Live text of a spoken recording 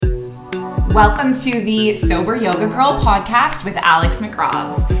Welcome to the Sober Yoga Girl podcast with Alex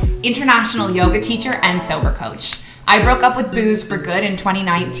McRobbs, international yoga teacher and sober coach. I broke up with booze for good in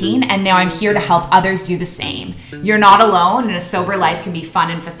 2019, and now I'm here to help others do the same. You're not alone, and a sober life can be fun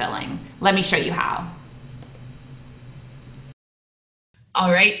and fulfilling. Let me show you how. All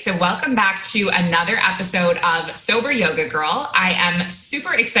right, so welcome back to another episode of Sober Yoga Girl. I am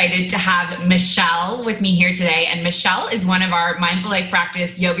super excited to have Michelle with me here today. And Michelle is one of our Mindful Life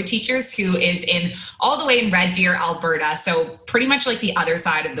Practice yoga teachers who is all the way in Red Deer, Alberta. So pretty much like the other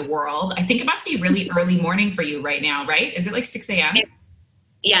side of the world. I think it must be really early morning for you right now, right? Is it like 6 a.m.?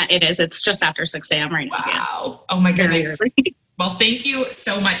 Yeah, it is. It's just after 6 a.m. right now. Wow. Oh my goodness. Well, thank you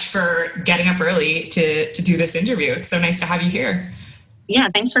so much for getting up early to do this interview. It's so nice to have you here. Yeah,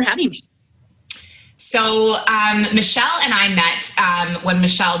 thanks for having me. So Michelle and I met when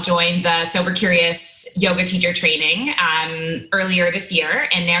Michelle joined the Sober Curious yoga teacher training earlier this year,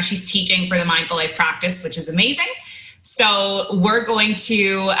 and now she's teaching for the Mindful Life Practice, which is amazing. So we're going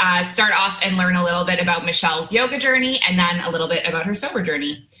to start off and learn a little bit about Michelle's yoga journey and then a little bit about her sober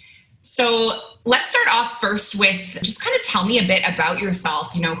journey. So let's start off first with just kind of tell me a bit about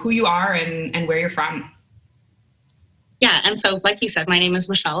yourself, who you are and where you're from. Yeah, and so like you said, my name is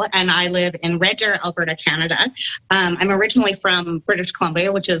Michelle, and I live in Red Deer, Alberta, Canada. I'm originally from British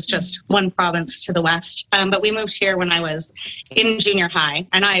Columbia, which is just one province to the west, but we moved here when I was in junior high,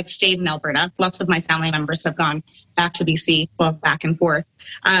 and I've stayed in Alberta. Lots of my family members have gone back to BC, well, back and forth.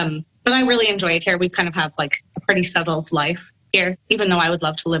 But I really enjoy it here. We kind of have like a pretty settled life here, even though I would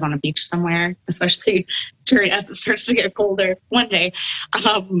love to live on a beach somewhere, especially as it starts to get colder one day.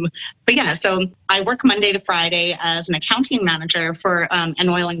 But yeah, so I work Monday to Friday as an accounting manager for an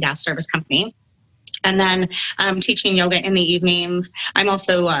oil and gas service company. And then I'm teaching yoga in the evenings. I'm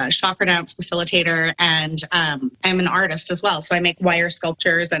also a chakra dance facilitator, and I'm an artist as well. So I make wire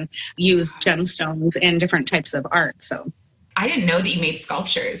sculptures and use gemstones in different types of art. So I didn't know that you made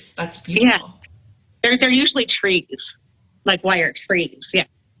sculptures. That's beautiful. Yeah, they're usually trees. Like wire trees, yeah.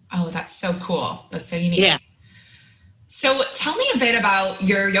 Oh, that's so cool. That's so unique. Yeah. So tell me a bit about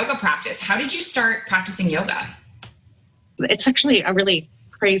your yoga practice. How did you start practicing yoga? It's actually a really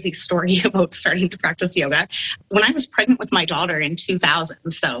crazy story about starting to practice yoga. When I was pregnant with my daughter in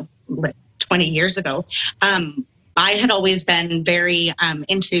 2000, so 20 years ago, I had always been very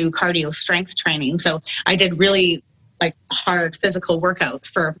into cardio strength training. So I did really hard physical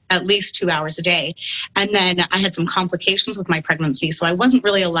workouts for at least 2 hours a day. And then I had some complications with my pregnancy. So I wasn't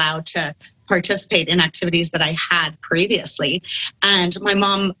really allowed to participate in activities that I had previously. And my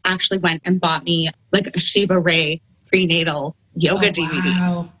mom actually went and bought me a Shiva Ray prenatal yoga DVD.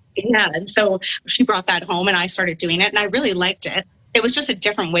 Wow. Yeah. And so she brought that home and I started doing it and I really liked it. It was just a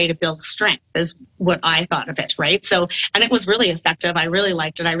different way to build strength is what I thought of it, right? So, and it was really effective. I really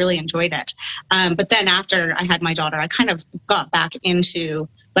liked it. I really enjoyed it. But then after I had my daughter, I kind of got back into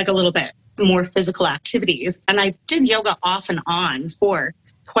a little bit more physical activities. And I did yoga off and on for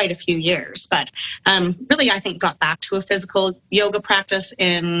quite a few years. But really, I think got back to a physical yoga practice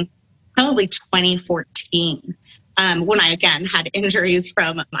in probably 2014. When I, again, had injuries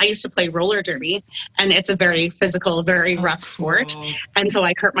I used to play roller derby, and it's a very physical, very rough sport. And so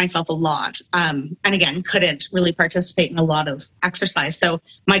I hurt myself a lot. And again, couldn't really participate in a lot of exercise. So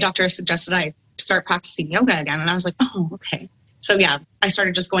my doctor suggested I start practicing yoga again. And I was like, oh, okay. So yeah, I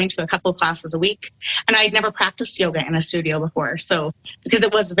started just going to a couple of classes a week. And I'd never practiced yoga in a studio before. So because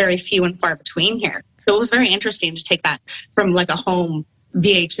it was very few and far between here. So it was very interesting to take that from a home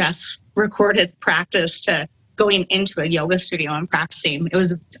VHS recorded practice to going into a yoga studio and practicing. It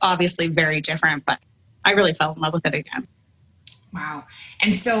was obviously very different, but I really fell in love with it again. Wow.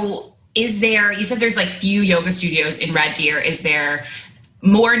 And so you said there's few yoga studios in Red Deer. Is there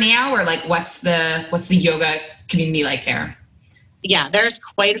more now, or what's the yoga community like there? Yeah, there's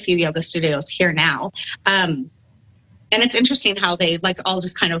quite a few yoga studios here now. And it's interesting how they all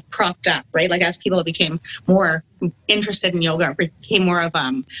just kind of propped up, right? As people became more interested in yoga, it became more of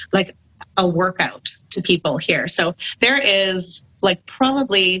a workout to people here. So there is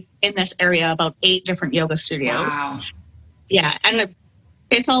probably in this area about 8 different yoga studios. Wow. Yeah. And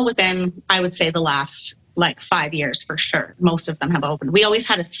it's all within, I would say, the last 5 years for sure. Most of them have opened. We always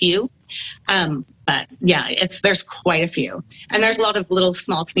had a few, but yeah, there's quite a few. And there's a lot of little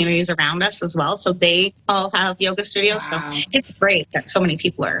small communities around us as well. So they all have yoga studios. Wow. So it's great that so many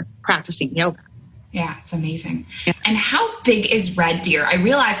people are practicing yoga. Yeah, it's amazing. Yeah. And how big is Red Deer? I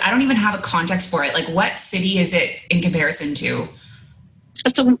realize I don't even have a context for it. What city is it in comparison to?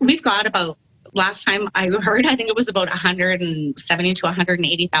 So we've got about last time I heard, I think it was about 170 to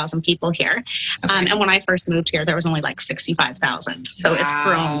 180,000 people here. Okay. And when I first moved here, there was only like 65,000. So It's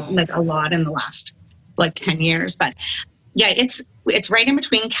grown like a lot in the last like 10 years. But yeah, it's right in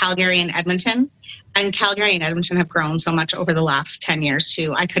between Calgary and Edmonton. And Calgary and Edmonton have grown so much over the last 10 years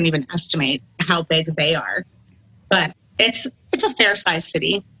too. I couldn't even estimate how big they are. But it's a fair sized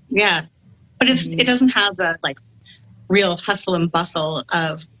city. Yeah. But it doesn't have the like real hustle and bustle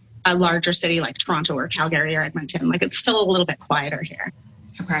of a larger city like Toronto or Calgary or Edmonton. Like it's still a little bit quieter here.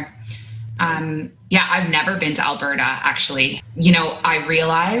 Okay. Yeah, I've never been to Alberta, actually. You know, I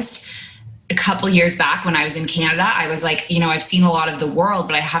realized a couple years back when I was in Canada, I was like, you know, I've seen a lot of the world,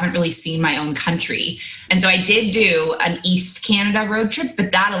 but I haven't really seen my own country. And so I did do an East Canada road trip,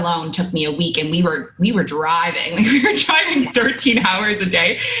 but that alone took me a week, and we were driving. Like, we were driving 13 hours a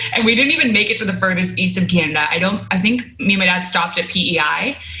day, and we didn't even make it to the furthest east of Canada. I think me and my dad stopped at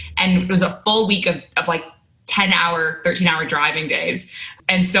PEI, and it was a full week of like 10-hour, 13-hour driving days.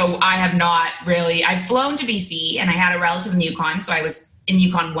 And so I have not really, I've flown to BC, and I had a relative in Yukon. So I was in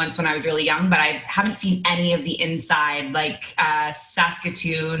Yukon once when I was really young, but I haven't seen any of the inside, like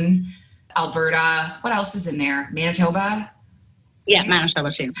Saskatoon, Alberta. What else is in there? Manitoba? Yeah,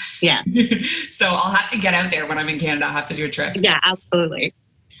 Manitoba too. Yeah. So I'll have to get out there when I'm in Canada. I'll have to do a trip. Yeah, absolutely.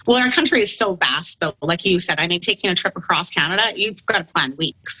 Well, our country is so vast, though. Like you said, I mean, taking a trip across Canada, you've got to plan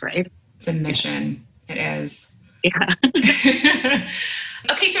weeks, right? It's a mission. It is. Yeah.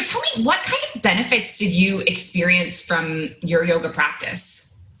 Okay, so tell me, what kind of benefits did you experience from your yoga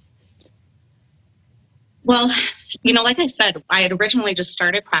practice? Well, you know, like I said, I had originally just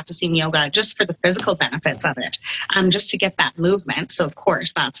started practicing yoga just for the physical benefits of it, just to get that movement. So, of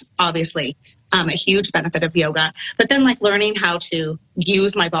course, that's obviously a huge benefit of yoga. But then, like, learning how to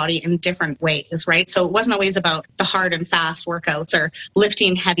use my body in different ways, right? So it wasn't always about the hard and fast workouts or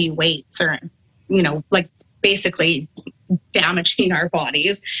lifting heavy weights or, you know, like basically damaging our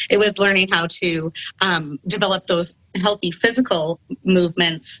bodies. It was learning how to develop those healthy physical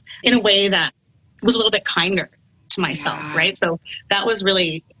movements in a way that was a little bit kinder to myself, right? So that was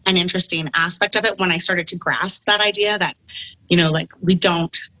really an interesting aspect of it when I started to grasp that idea that, you know, like, we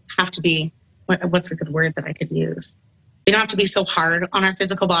don't have to be, what's a good word that I could use? We don't have to be so hard on our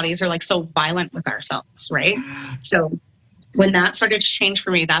physical bodies or like so violent with ourselves, right? So when that started to change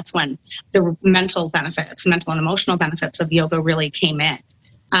for me, that's when the mental and emotional benefits of yoga really came in.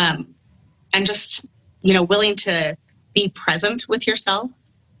 And just, you know, willing to be present with yourself,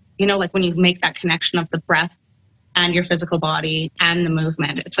 you know, like when you make that connection of the breath and your physical body and the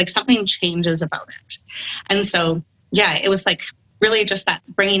movement, it's like something changes about it. And so, yeah, it was like really just that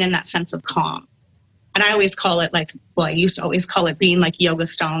bringing in that sense of calm. And I always call it like, well, I used to always call it being like yoga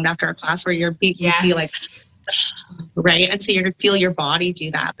stoned after a class where you'd be like, right? And so you feel your body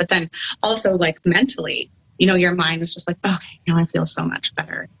do that. But then also like mentally, you know, your mind is just like, okay, now I feel so much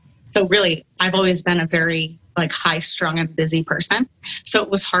better. So really, I've always been a very like high strung and busy person. So it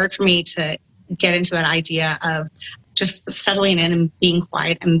was hard for me to get into that idea of just settling in and being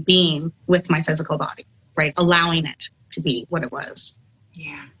quiet and being with my physical body, right? Allowing it to be what it was.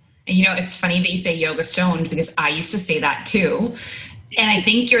 Yeah. And you know, it's funny that you say yoga stoned, because I used to say that too. And I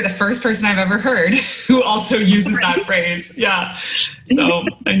think you're the first person I've ever heard who also uses that phrase. Yeah. So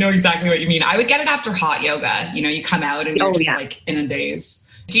I know exactly what you mean. I would get it after hot yoga. You know, you come out and you're just like in a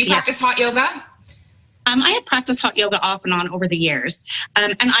daze. Do you practice hot yoga? I have practiced hot yoga off and on over the years.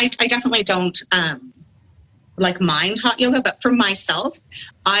 And I definitely don't like mind hot yoga, but for myself,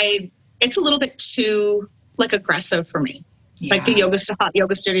 it's a little bit too like aggressive for me. Yeah. Like the hot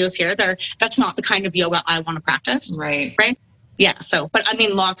yoga studios here, that's not the kind of yoga I want to practice. Right. Right. Yeah. So, but I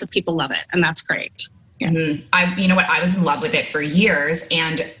mean, lots of people love it, and that's great. Yeah. Mm-hmm. You know what? I was in love with it for years,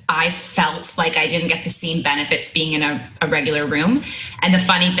 and I felt like I didn't get the same benefits being in a regular room. And the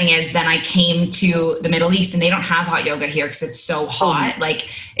funny thing is, then I came to the Middle East, and they don't have hot yoga here because it's so hot. Like,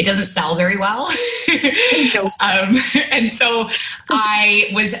 it doesn't sell very well. And so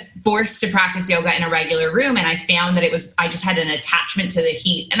I was forced to practice yoga in a regular room, and I found that I just had an attachment to the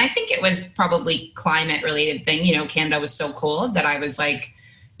heat. And I think it was probably climate related thing. You know, Canada was so cold that I was like,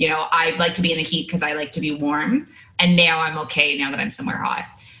 you know, I like to be in the heat because I like to be warm. And now I'm okay now that I'm somewhere hot.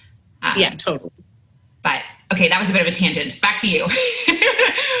 Yeah, totally. But okay, that was a bit of a tangent. Back to you.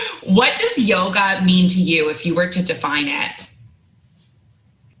 What does yoga mean to you if you were to define it?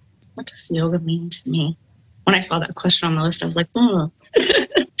 What does yoga mean to me? When I saw that question on the list, I was like, oh,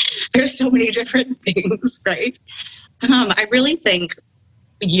 there's so many different things, right? I really think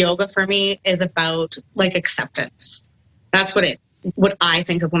yoga for me is about like acceptance. That's what I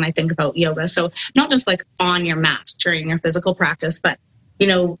think of when I think about yoga. So not just like on your mat during your physical practice, but, you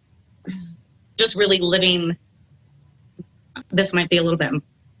know, just really living. This might be a little bit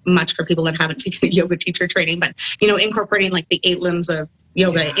much for people that haven't taken a yoga teacher training, but, you know, incorporating like the 8 limbs of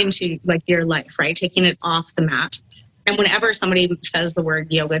yoga into like your life, right? Taking it off the mat. And whenever somebody says the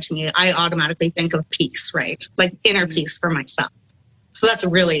word yoga to me, I automatically think of peace, right? Like inner peace for myself. So that's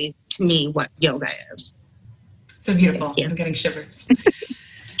really, to me, what yoga is. So beautiful. I'm getting shivers.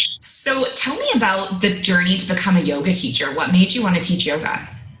 So tell me about the journey to become a yoga teacher. What made you want to teach yoga?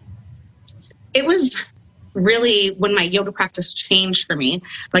 It was really when my yoga practice changed for me.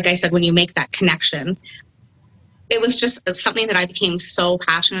 Like I said, when you make that connection, it was just something that I became so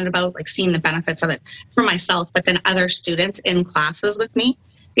passionate about, like seeing the benefits of it for myself, but then other students in classes with me,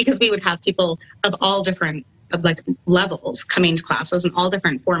 because we would have people of all different like levels coming to classes and all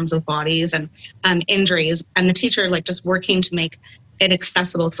different forms of bodies and injuries, and the teacher like just working to make it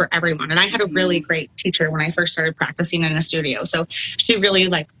accessible for everyone. And I had a really great teacher when I first started practicing in a studio. So she really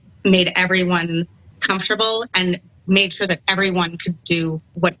like made everyone comfortable and made sure that everyone could do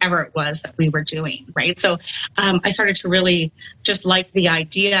whatever it was that we were doing, right? So I started to really just like the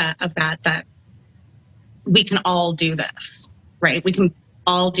idea of that we can all do this, right? We can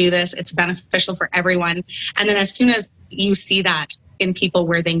all do this. It's beneficial for everyone. And then as soon as you see that in people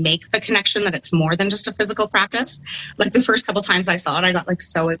where they make the connection that it's more than just a physical practice, like the first couple times I saw it, I got like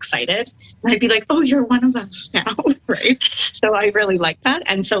so excited. And I'd be like, oh, you're one of us now, right? So I really like that.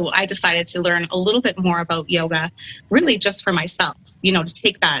 And so I decided to learn a little bit more about yoga, really just for myself, you know, to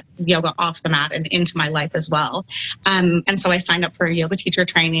take that yoga off the mat and into my life as well. And so I signed up for a yoga teacher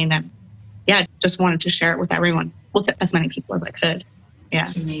training and just wanted to share it with everyone, with as many people as I could. Yeah.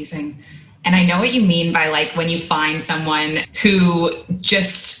 It's amazing. And I know what you mean by like when you find someone who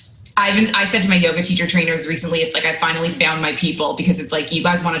just, I said to my yoga teacher trainers recently, it's like I finally found my people, because it's like you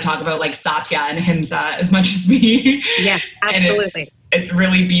guys want to talk about like Satya and Ahimsa as much as me. Yeah, absolutely. And it's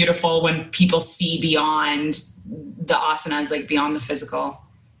really beautiful when people see beyond the asanas, like beyond the physical.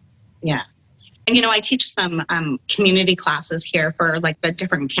 Yeah. And, you know, I teach some community classes here for like the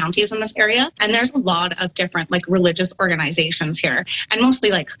different counties in this area. And there's a lot of different like religious organizations here, and mostly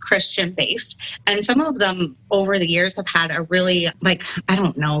like Christian based. And some of them over the years have had a really like, I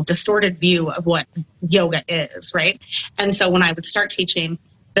don't know, distorted view of what yoga is, right? And so when I would start teaching,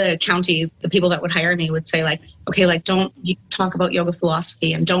 the county, the people that would hire me would say like, okay, like don't you talk about yoga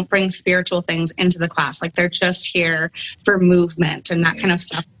philosophy and don't bring spiritual things into the class. Like they're just here for movement and that kind of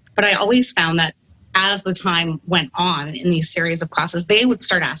stuff. But I always found that as the time went on in these series of classes, they would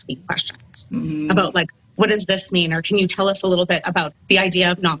start asking questions about like, what does this mean? Or can you tell us a little bit about the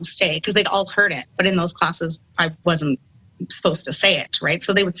idea of namaste? Because they'd all heard it, but in those classes, I wasn't supposed to say it, right?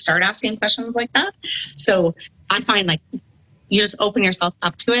 So they would start asking questions like that. So I find like you just open yourself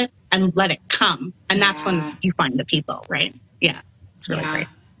up to it and let it come. And that's when you find the people, right? Yeah, it's really great.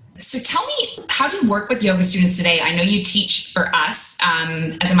 So tell me, how do you work with yoga students today? I know you teach for us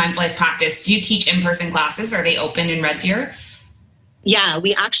at the Mindful Life Practice. Do you teach in-person classes? Are they open in Red Deer? Yeah,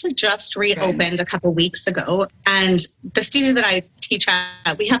 we actually just reopened a couple weeks ago. And the studio that I teach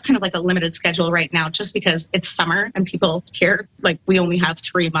at, we have kind of like a limited schedule right now just because it's summer and people here, like we only have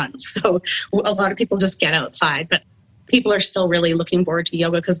 3 months. So a lot of people just get outside. But people are still really looking forward to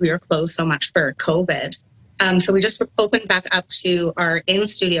yoga because we were closed so much for COVID. So we just opened back up to our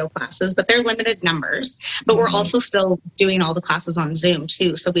in-studio classes, but they're limited numbers. But we're also still doing all the classes on Zoom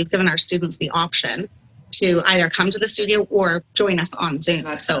too. So we've given our students the option to either come to the studio or join us on Zoom.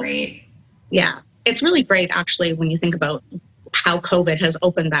 That's great. Yeah, it's really great actually when you think about how COVID has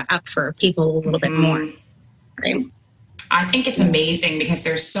opened that up for people a little bit more. Right? I think it's amazing because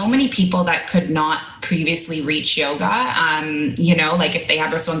there's so many people that could not previously reach yoga. You know, like if they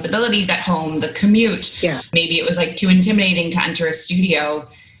have responsibilities at home, the commute, maybe it was like too intimidating to enter a studio.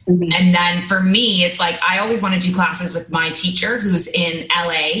 And then for me, it's like, I always want to do classes with my teacher who's in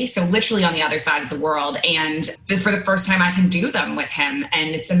LA. So literally on the other side of the world. And for the first time I can do them with him,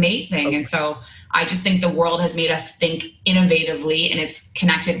 and it's amazing. And so I just think the world has made us think innovatively, and it's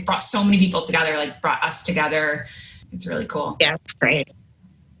connected, brought so many people together, like brought us together. It's really cool. Yeah, it's great.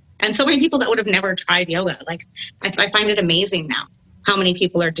 And so many people that would have never tried yoga. Like, I find it amazing now how many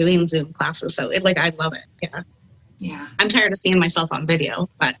people are doing Zoom classes. So I love it. Yeah. Yeah. I'm tired of seeing myself on video,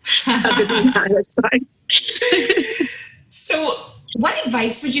 but other than that, it's fine. So what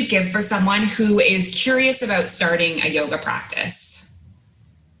advice would you give for someone who is curious about starting a yoga practice?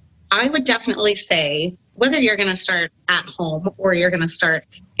 I would definitely say, whether you're going to start at home or you're going to start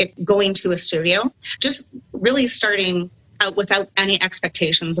going to a studio, just really starting out without any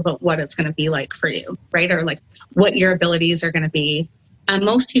expectations about what it's going to be like for you, right? Or like what your abilities are going to be.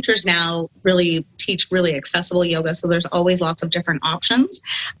 Most teachers now really teach really accessible yoga, so there's always lots of different options.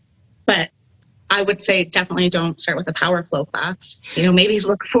 But I would say definitely don't start with a power flow class. Maybe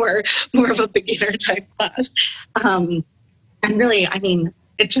look for more of a beginner type class. And really, I mean,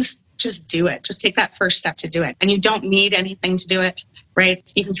 just do it. Just take that first step to do it. And you don't need anything to do it, right?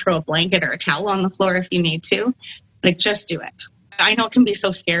 You can throw a blanket or a towel on the floor if you need to. Like, just do it. I know it can be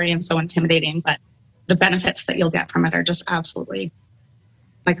so scary and so intimidating, but the benefits that you'll get from it are just absolutely,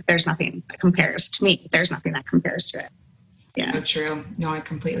 like, there's nothing that compares to me. There's nothing that compares to it. Yeah. So true. No, I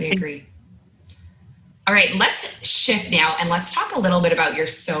completely agree. All right, let's shift now and let's talk a little bit about your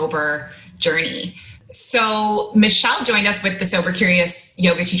sober journey. So Michelle joined us with the Sober Curious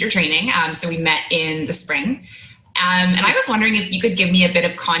yoga teacher training. So we met in the spring. And I was wondering if you could give me a bit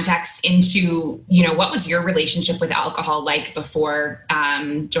of context into, what was your relationship with alcohol like before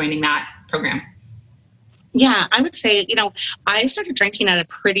joining that program? Yeah, I would say, I started drinking at a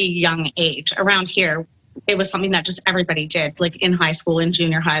pretty young age. Around here, it was something that just everybody did, like in high school, in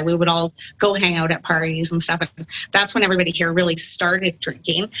junior high. We would all go hang out at parties and stuff. And that's when everybody here really started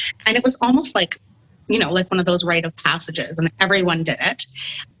drinking. And it was almost like, like one of those rite of passages, and everyone did it.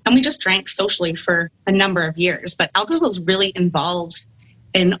 And we just drank socially for a number of years. But alcohol is really involved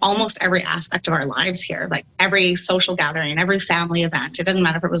in almost every aspect of our lives here, like every social gathering, every family event. It doesn't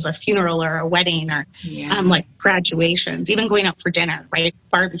matter if it was a funeral or a wedding or like graduations, even going out for dinner, right?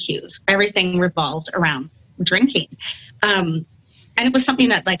 Barbecues, everything revolved around drinking. And it was something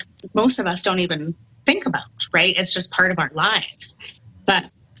that like most of us don't even think about, right? It's just part of our lives.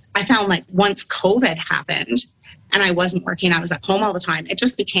 But I found like once COVID happened and I wasn't working, I was at home all the time, it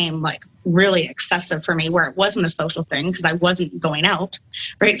just became like really excessive for me, where it wasn't a social thing because I wasn't going out,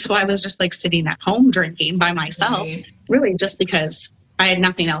 right? So I was just like sitting at home drinking by myself, really just because I had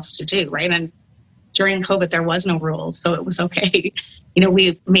nothing else to do, right? And during COVID, there was no rules, so it was okay.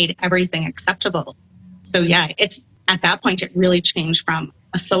 We made everything acceptable. So yeah, it's at that point, it really changed from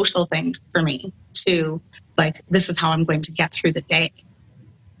a social thing for me to like, this is how I'm going to get through the day.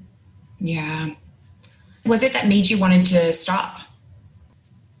 Yeah. Was it that made you wanted to stop?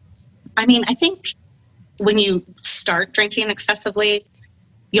 I mean, I think when you start drinking excessively,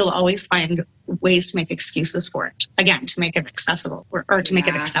 you'll always find ways to make excuses for it. Again, to make it accessible or to make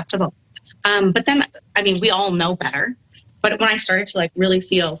it acceptable. But then, I mean, we all know better. But when I started to like really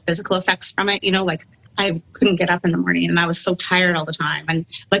feel physical effects from it, like I couldn't get up in the morning and I was so tired all the time. And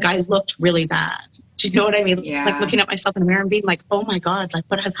like, I looked really bad. Do you know what I mean? Yeah. Like looking at myself in the mirror and being like, oh my God, like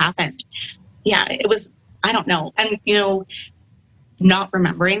what has happened? Yeah, it was, I don't know. And, not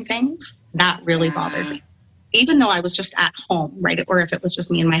remembering things, that really bothered me. Even though I was just at home, right? Or if it was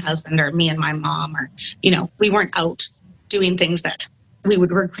just me and my husband or me and my mom or, we weren't out doing things that we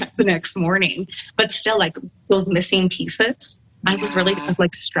would regret the next morning. But still, like those missing pieces, I was really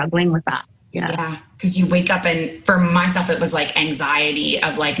like struggling with that. Yeah. Because you wake up and for myself, it was like anxiety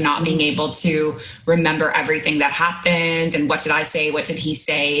of like not being able to remember everything that happened. And what did I say? What did he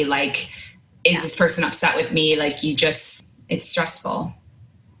say? Like, is this person upset with me? Like it's stressful.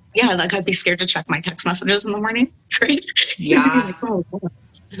 Yeah. Like I'd be scared to check my text messages in the morning. Right. Yeah. Like, oh,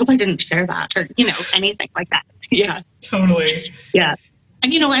 I hope I didn't share that or, anything like that. Yeah. Totally. Yeah.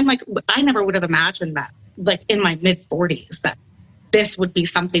 And, and like, I never would have imagined that like in my mid 40s that this would be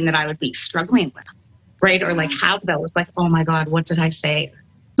something that I would be struggling with. Right. Or like have those like, oh my God, what did I say?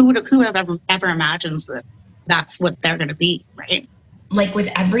 Who would have ever imagines that that's what they're going to be. Right. Like with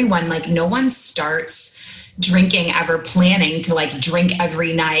everyone, like no one starts drinking ever planning to like drink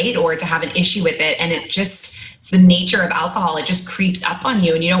every night or to have an issue with it. And it's the nature of alcohol. It just creeps up on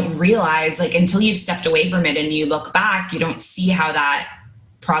you and you don't realize like until you've stepped away from it and you look back, you don't see how that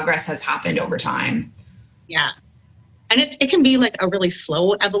progress has happened over time. Yeah. And it can be like a really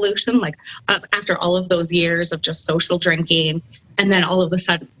slow evolution, like after all of those years of just social drinking. And then all of a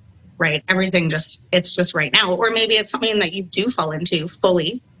sudden, right, everything it's just right now. Or maybe it's something that you do fall into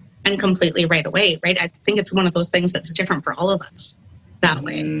fully and completely right away, right? I think it's one of those things that's different for all of us that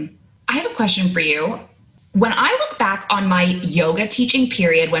way. I have a question for you. When I look back on my yoga teaching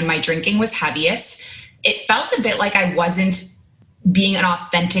period, when my drinking was heaviest, it felt a bit like I wasn't being an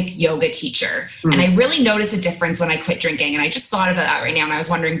authentic yoga teacher. And I really noticed a difference when I quit drinking. And I just thought of that right now. And I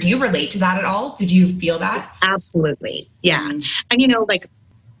was wondering, do you relate to that at all? Did you feel that? Absolutely. Yeah. And like,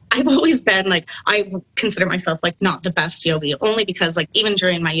 I've always been like, I consider myself like not the best yogi, only because like even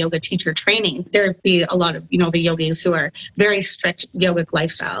during my yoga teacher training, there'd be a lot of, the yogis who are very strict yogic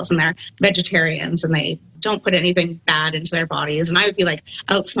lifestyles and they're vegetarians and they don't put anything bad into their bodies. And I would be like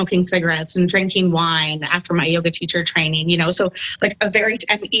out smoking cigarettes and drinking wine after my yoga teacher training, so like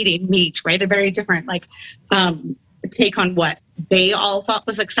and eating meat, right? A very different like take on what they all thought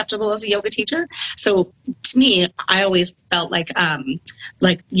was acceptable as a yoga teacher. So to me, I always felt like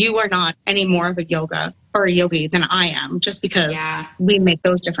you are not any more of a yoga or a yogi than I am, just because we make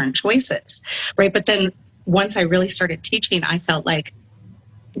those different choices, right? But then once I really started teaching, I felt like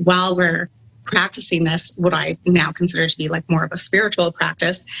while we're practicing this, what I now consider to be like more of a spiritual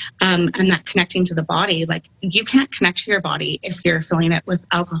practice, and that connecting to the body, like you can't connect to your body if you're filling it with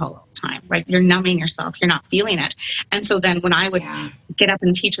alcohol all the time, right? You're numbing yourself, you're not feeling it. And so then when I would get up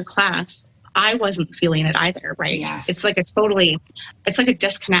and teach a class, I wasn't feeling it either, right? Yes. It's like a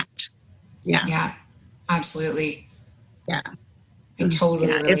disconnect. Yeah, absolutely. Yeah. I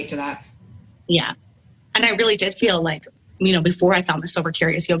totally relate to that. Yeah. And I really did feel like, before I found the Sober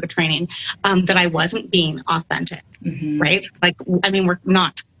Curious yoga training, that I wasn't being authentic, right? Like, I mean,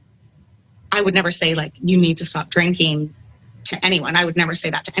 I would never say like, you need to stop drinking to anyone. I would never say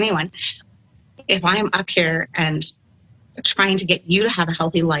that to anyone. If I'm up here and trying to get you to have a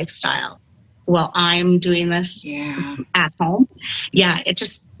healthy lifestyle while I'm doing this at home,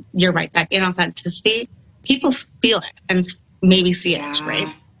 you're right. That inauthenticity, people feel it and maybe see it, right?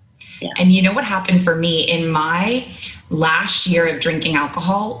 Yeah. And you know what happened for me in my last year of drinking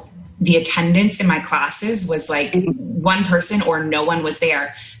alcohol? The attendance in my classes was like one person or no one was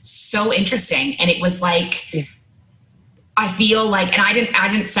there. So interesting. And it was like, I feel like, and I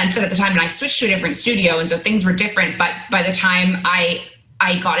didn't sense it at the time, and I switched to a different studio, and so things were different. But by the time I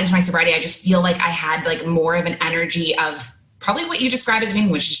got into my sobriety, I just feel like I had like more of an energy of probably what you described at the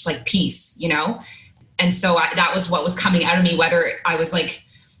beginning, which is just like peace, And so that was what was coming out of me, whether I was like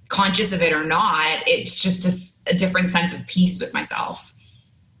conscious of it or not. It's just a different sense of peace with myself.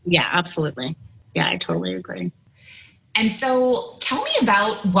 Yeah, absolutely. Yeah, I totally agree. And so tell me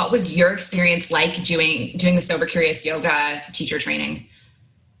about what was your experience like doing the Sober Curious yoga teacher training?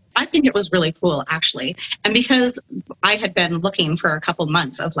 I think it was really cool, actually. And because I had been looking for a couple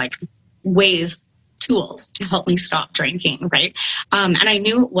months of like tools to help me stop drinking, right? And I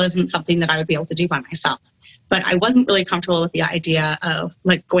knew it wasn't something that I would be able to do by myself, but I wasn't really comfortable with the idea of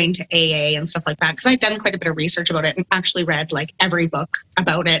like going to AA and stuff like that, because I'd done quite a bit of research about it and actually read like every book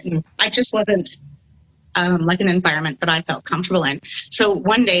about it. And I just wasn't like an environment that I felt comfortable in. So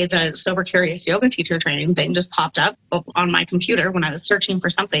one day the Sober Curious yoga teacher training thing just popped up on my computer when I was searching for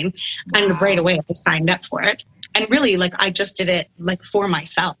something. And right away I was signed up for it. And really, like, I just did it like for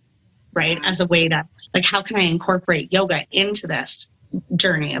myself, right? As a way to like, how can I incorporate yoga into this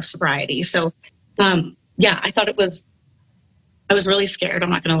journey of sobriety? So, I thought I was really scared. I'm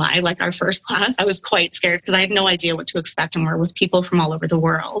not going to lie. Like our first class, I was quite scared because I had no idea what to expect, and we're with people from all over the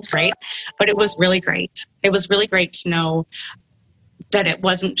world, right? But it was really great. It was really great to know that it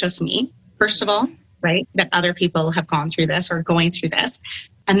wasn't just me, first of all, right? That other people have gone through this or going through this.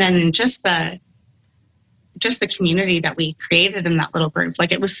 And then just the community that we created in that little group,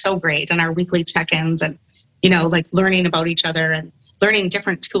 like it was so great. And our weekly check-ins and, like learning about each other and learning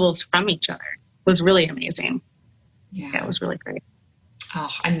different tools from each other was really amazing. Yeah, it was really great. Oh,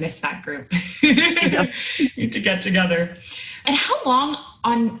 I miss that group. Need to get together. And how long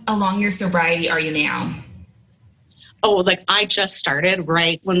along your sobriety are you now? Oh, like I just started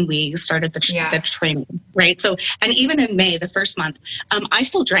right when we started the training, right? So, and even in May, the first month, I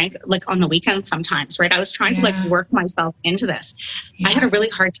still drank like on the weekends sometimes, right? I was trying to like work myself into this. I had a really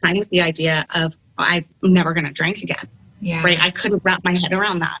hard time with the idea of I'm never going to drink again. Yeah. Right. I couldn't wrap my head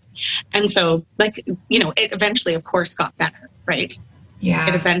around that. And so like, it eventually, of course, got better. Right. Yeah.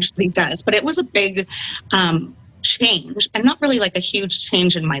 It eventually does. But it was a big change, and not really like a huge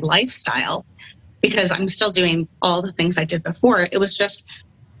change in my lifestyle, because I'm still doing all the things I did before. It was just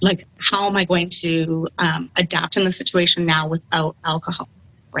like, how am I going to adapt in the situation now without alcohol?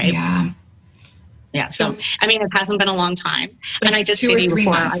 Right. Yeah. Yeah. So, I mean, it hasn't been a long time. Like, and I did say to you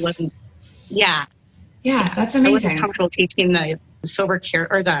before, I wasn't. Yeah. Yeah, that's amazing. I wasn't comfortable teaching the Sober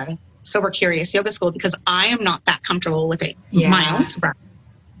Curious yoga school because I am not that comfortable with it. My own sobriety.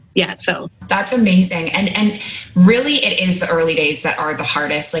 Yeah, so that's amazing. And really it is the early days that are the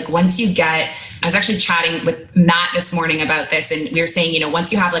hardest. Like once you I was actually chatting with Matt this morning about this, and we were saying,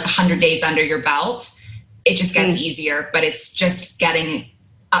 once you have like 100 days under your belt, it just gets easier, but it's just getting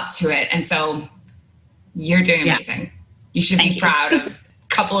up to it. And so you're doing amazing. You should be proud of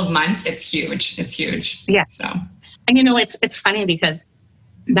couple of months. It's huge. Yeah. So, and it's funny because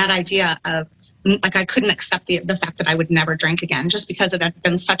that idea of like, I couldn't accept the fact that I would never drink again, just because it had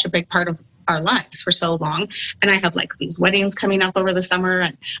been such a big part of our lives for so long. And I have like these weddings coming up over the summer.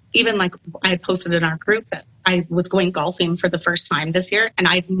 And even like I had posted in our group that I was going golfing for the first time this year, and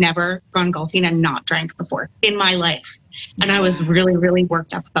I'd never gone golfing and not drank before in my life. And I was really, really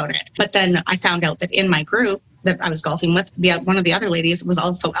worked up about it. But then I found out that in my group that I was golfing with, one of the other ladies was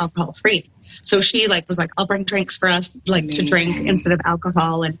also alcohol free. So she was like, I'll bring drinks for us, to drink instead of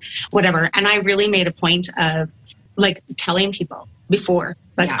alcohol and whatever. And I really made a point of telling people before,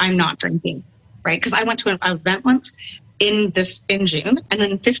 I'm not drinking, right? Because I went to an event once in June, and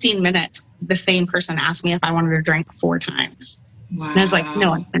then in 15 minutes, the same person asked me if I wanted to drink 4 times. Wow. And I was like,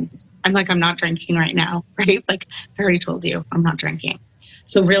 no, I'm not drinking right now, right? I already told you I'm not drinking.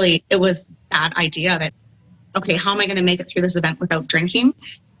 So really, it was that idea of it. Okay, how am I going to make it through this event without drinking?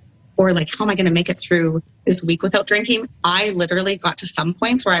 Or how am I going to make it through this week without drinking? I literally got to some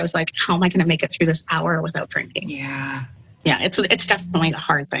points where I was like, how am I going to make it through this hour without drinking? Yeah. Yeah, it's definitely a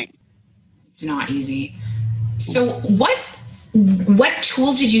hard thing. It's not easy. So what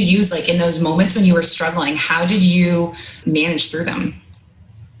tools did you use in those moments when you were struggling? How did you manage through them?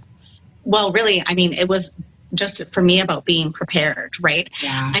 Well, really, it was just for me about being prepared, right?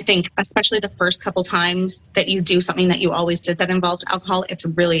 Yeah. I think especially the first couple times that you do something that you always did that involved alcohol, it's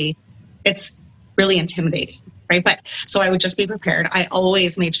really intimidating, right? But so I would just be prepared. I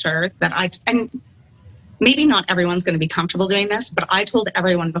always made sure that and maybe not everyone's going to be comfortable doing this, but I told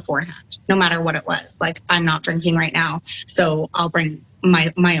everyone beforehand, no matter what it was, I'm not drinking right now, so I'll bring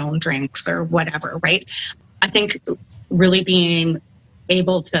my own drinks or whatever, right? I think really being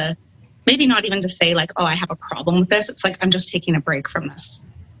able to maybe not even to say oh, I have a problem with this. It's I'm just taking a break from this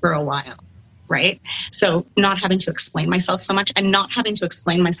for a while, right? So not having to explain myself so much and not having to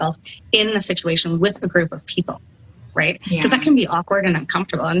explain myself in the situation with a group of people, right? Because that can be awkward and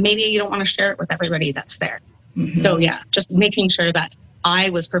uncomfortable, and maybe you don't want to share it with everybody that's there. Mm-hmm. So just making sure that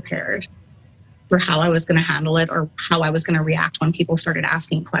I was prepared for how I was going to handle it or how I was going to react when people started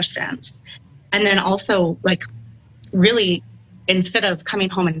asking questions. And then also really, instead of coming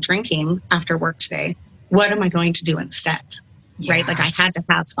home and drinking after work today, what am I going to do instead? Yeah. Right? I had to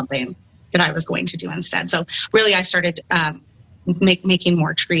have something that I was going to do instead. So really I started making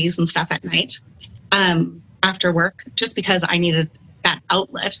more trees and stuff at night after work, just because I needed that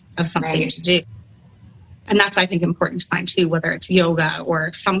outlet of something to do. And that's, I think, important to find too, whether it's yoga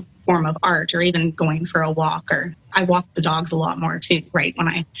or some form of art or even going for a walk. Or I walked the dogs a lot more too, right? When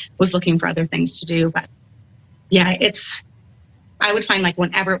I was looking for other things to do. But yeah, I would find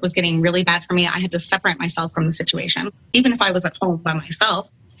whenever it was getting really bad for me, I had to separate myself from the situation, even if I was at home by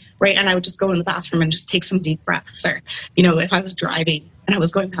myself, right? And I would just go in the bathroom and just take some deep breaths. Or, if I was driving and I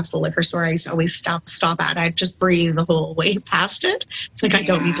was going past the liquor store, I used to always stop at it. I'd just breathe the whole way past it. It's I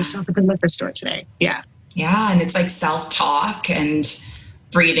don't need to stop at the liquor store today. Yeah. Yeah. And it's self-talk, and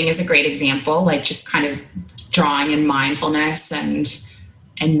breathing is a great example, just kind of drawing in mindfulness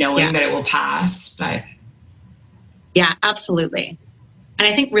and knowing that it will pass. But yeah, absolutely. And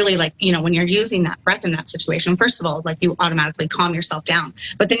I think really when you're using that breath in that situation, first of all, you automatically calm yourself down,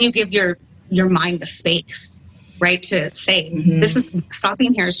 but then you give your mind the space, right? To say, this is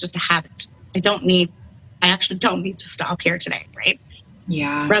stopping here is just a habit. I actually don't need to stop here today. Right.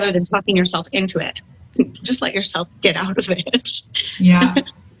 Yeah. Rather than talking yourself into it, just let yourself get out of it. Yeah.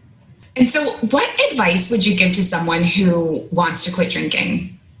 And so what advice would you give to someone who wants to quit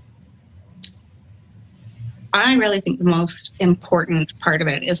drinking? I really think the most important part of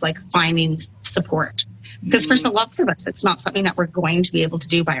it is finding support. Because for a lot of us, it's not something that we're going to be able to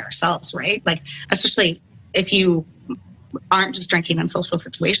do by ourselves, right? Especially if you aren't just drinking in social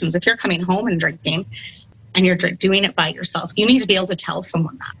situations. If you're coming home and drinking and you're doing it by yourself, you need to be able to tell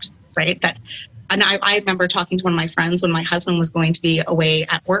someone that, right? And I remember talking to one of my friends when my husband was going to be away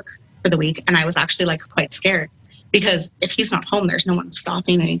at work for the week, and I was actually quite scared. Because if he's not home, there's no one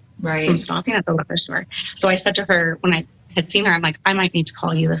stopping me from stopping at the liquor store. So I said to her when I had seen her, I'm I might need to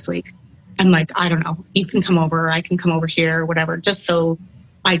call you this week. And I don't know, you can come over, or I can come over here or whatever, just so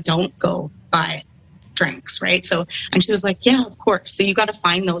I don't go buy drinks, right? So, and she was like, yeah, of course. So you got to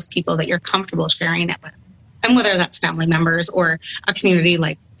find those people that you're comfortable sharing it with. And whether that's family members or a community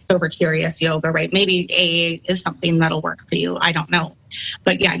like Sober Curious Yoga, right? Maybe AA is something that'll work for you. I don't know.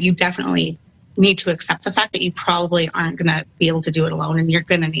 But yeah, you definitely need to accept the fact that you probably aren't going to be able to do it alone, and you're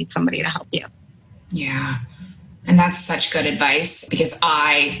going to need somebody to help you. Yeah. And that's such good advice, because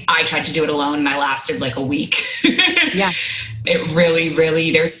I tried to do it alone and I lasted a week. Yeah. It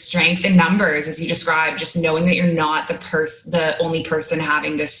really, there's strength in numbers, as you described, just knowing that you're not the only person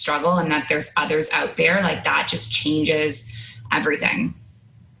having this struggle, and that there's others out there, that just changes everything.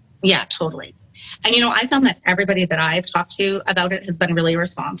 Yeah, totally. And, I found that everybody that I've talked to about it has been really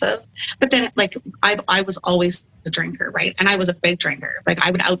responsive. But then, I was always a drinker, right? And I was a big drinker. Like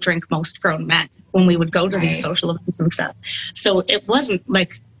I would outdrink most grown men when we would go to these social events and stuff. So it wasn't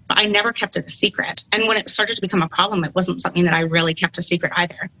like, I never kept it a secret. And when it started to become a problem, it wasn't something that I really kept a secret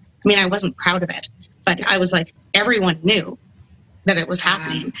either. I mean, I wasn't proud of it, but I was like, everyone knew that it was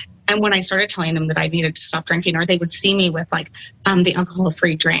happening. And when I started telling them that I needed to stop drinking, or they would see me with like the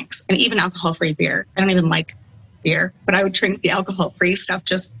alcohol-free drinks and even alcohol-free beer. I don't even like beer, but I would drink the alcohol-free stuff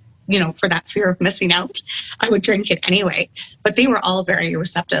just, for that fear of missing out. I would drink it anyway. But they were all very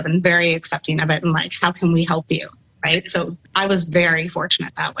receptive and very accepting of it and like, how can we help you? Right. So I was very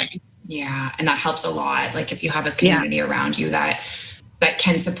fortunate that way. Yeah. And that helps a lot. Like if you have a community around you that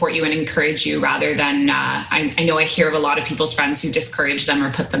can support you and encourage you rather than, I know I hear of a lot of people's friends who discourage them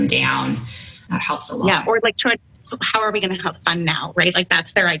or put them down. That helps a lot. Yeah. Or like, how are we going to have fun now? Right. Like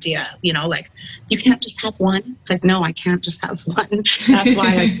that's their idea, like you can't just have one. It's like, no, I can't just have one. That's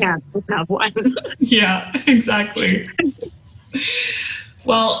why I can't just have one. Yeah, exactly.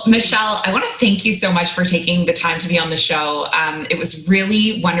 Well, Michelle, I want to thank you so much for taking the time to be on the show. It was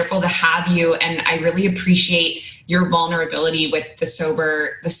really wonderful to have you, and I really appreciate your vulnerability with the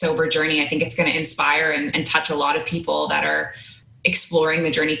sober journey. I think it's going to inspire and touch a lot of people that are exploring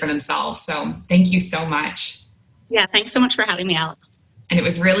the journey for themselves. So thank you so much. Yeah, thanks so much for having me, Alex. And it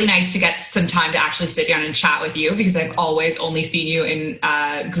was really nice to get some time to actually sit down and chat with you because I've always only seen you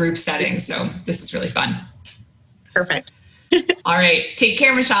in group settings. So this is really fun. Perfect. All right. Take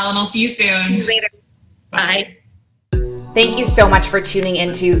care, Michelle, and I'll see you soon. See you later. Bye. Thank you so much for tuning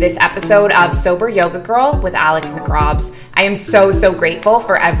into this episode of Sober Yoga Girl with Alex McRobbs. I am so grateful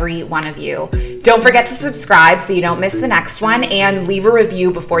for every one of you. Don't forget to subscribe so you don't miss the next one and leave a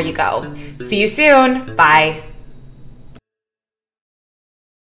review before you go. See you soon. Bye.